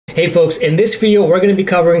Hey folks, in this video we're going to be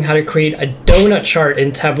covering how to create a donut chart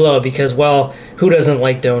in Tableau because, well, who doesn't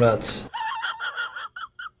like donuts?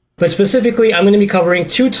 But specifically, I'm going to be covering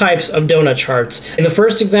two types of donut charts. In the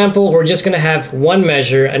first example, we're just going to have one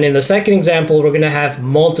measure, and in the second example, we're going to have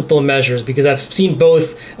multiple measures because I've seen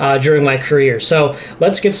both during my career. So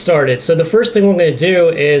let's get started. So the first thing we're going to do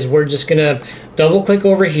is we're just going to double click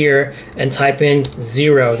over here and type in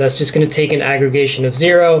 0. That's just going to take an aggregation of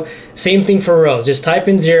 0. Same thing for rows. Just type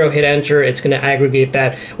in 0, hit enter. It's going to aggregate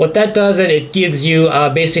that. What that does, it gives you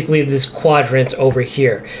basically this quadrant over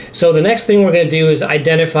here. So the next thing we're going to do is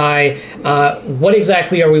identify what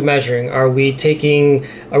exactly are we measuring. Are we making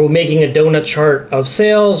a donut chart of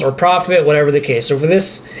sales or profit, whatever the case. So for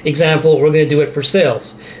this example, we're going to do it for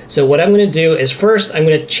sales. So what I'm going to do is first I'm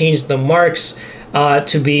going to change the marks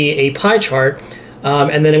to be a pie chart,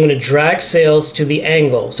 and then I'm going to drag sales to the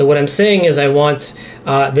angle. So what I'm saying is I want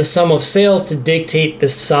the sum of sales to dictate the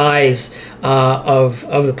size of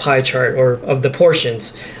the pie chart or of the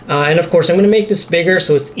portions. And of course I'm going to make this bigger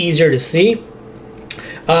so it's easier to see.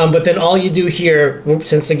 But then all you do here,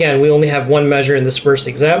 since again we only have one measure in this first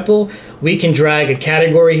example, we can drag a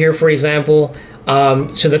category here, for example,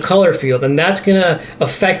 to the color field, and that's gonna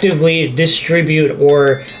effectively distribute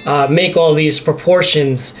or make all these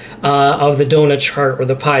proportions of the donut chart or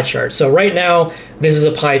the pie chart. So right now this is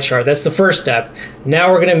a pie chart. That's the first step.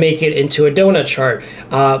 Now we're gonna make it into a donut chart,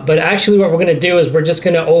 but actually what we're gonna do is we're just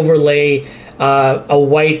gonna overlay a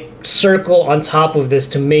white circle on top of this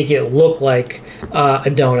to make it look like a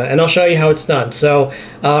donut, and I'll show you how it's done. So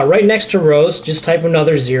right next to rows, just type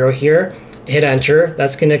another 0 here, hit enter.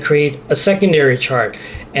 That's going to create a secondary chart,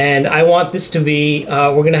 and I want this to be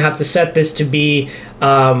we're going to have to set this to be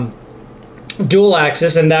dual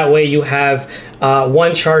axis, and that way you have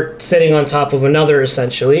one chart sitting on top of another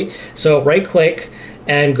essentially. So right click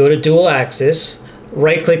and go to dual axis,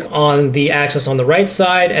 right click on the axis on the right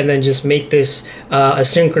side, and then just make this a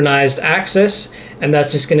synchronized axis, and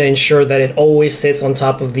that's just going to ensure that it always sits on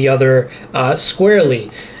top of the other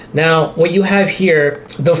squarely. Now what you have here,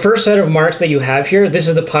 the first set of marks that you have here, this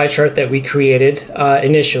is the pie chart that we created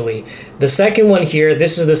initially. The second one here,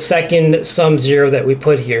 this is the second sum 0 that we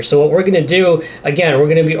put here. So what we're going to do, again, we're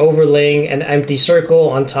going to be overlaying an empty circle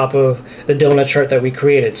on top of the donut chart that we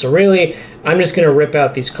created. So really, I'm just going to rip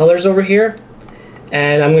out these colors over here,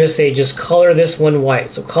 and I'm going to say just color this one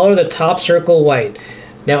white. So color the top circle white.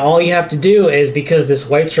 Now all you have to do is, because this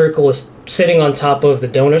white circle is sitting on top of the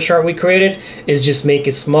donut chart we created, is just make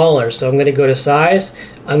it smaller. So I'm going to go to size,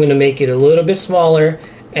 I'm going to make it a little bit smaller,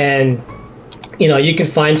 and you can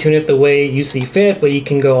fine tune it the way you see fit, but you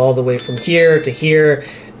can go all the way from here to here,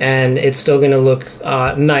 and it's still going to look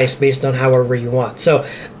nice based on however you want. So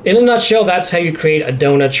in a nutshell, that's how you create a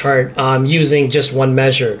donut chart using just one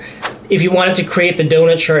measure. If you wanted to create the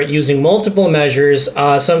donut chart using multiple measures,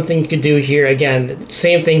 something you could do here, again,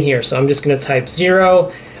 same thing here. So I'm just going to type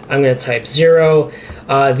 0, I'm going to type 0.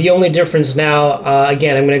 The only difference now,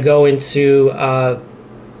 again, I'm going to go into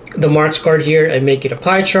the marks card here and make it a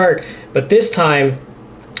pie chart, but this time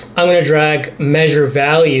I'm going to drag measure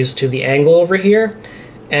values to the angle over here,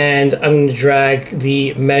 and I'm going to drag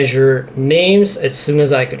the measure names as soon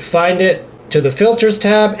as I could find it to the filters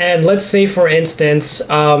tab. And let's say for instance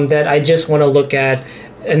that I just want to look at,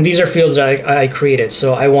 and these are fields that I created.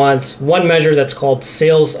 So I want one measure that's called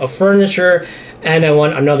sales of furniture, and I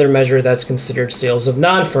want another measure that's considered sales of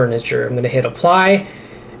non-furniture. I'm going to hit apply,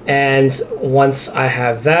 and once I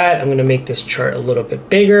have that, I'm going to make this chart a little bit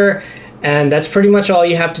bigger, and that's pretty much all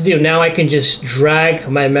you have to do. Now I can just drag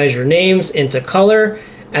my measure names into color,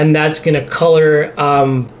 and that's going to color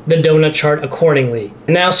the donut chart accordingly.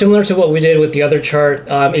 Now, similar to what we did with the other chart,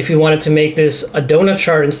 if you wanted to make this a donut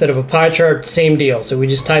chart instead of a pie chart, same deal. So we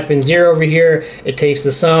just type in 0 over here, it takes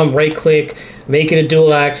the sum, right click, make it a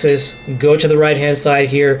dual axis, go to the right hand side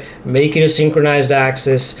here, make it a synchronized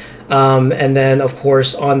axis, and then of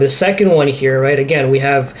course on the second one here, right, again, we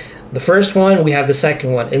have the first one, we have the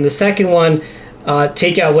second one. In the second one,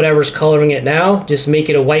 take out whatever's coloring it now, just make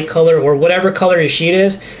it a white color, or whatever color your sheet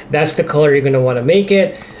is, that's the color you're going to want to make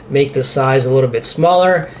it. Make the size a little bit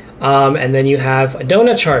smaller, and then you have a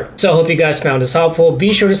donut chart. So I hope you guys found this helpful.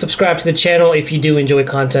 Be sure to subscribe to the channel if you do enjoy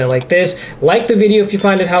content like this. Like the video if you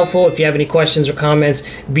find it helpful. If you have any questions or comments,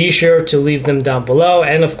 be sure to leave them down below,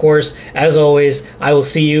 and of course, as always, I will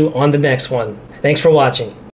see you on the next one. Thanks for watching.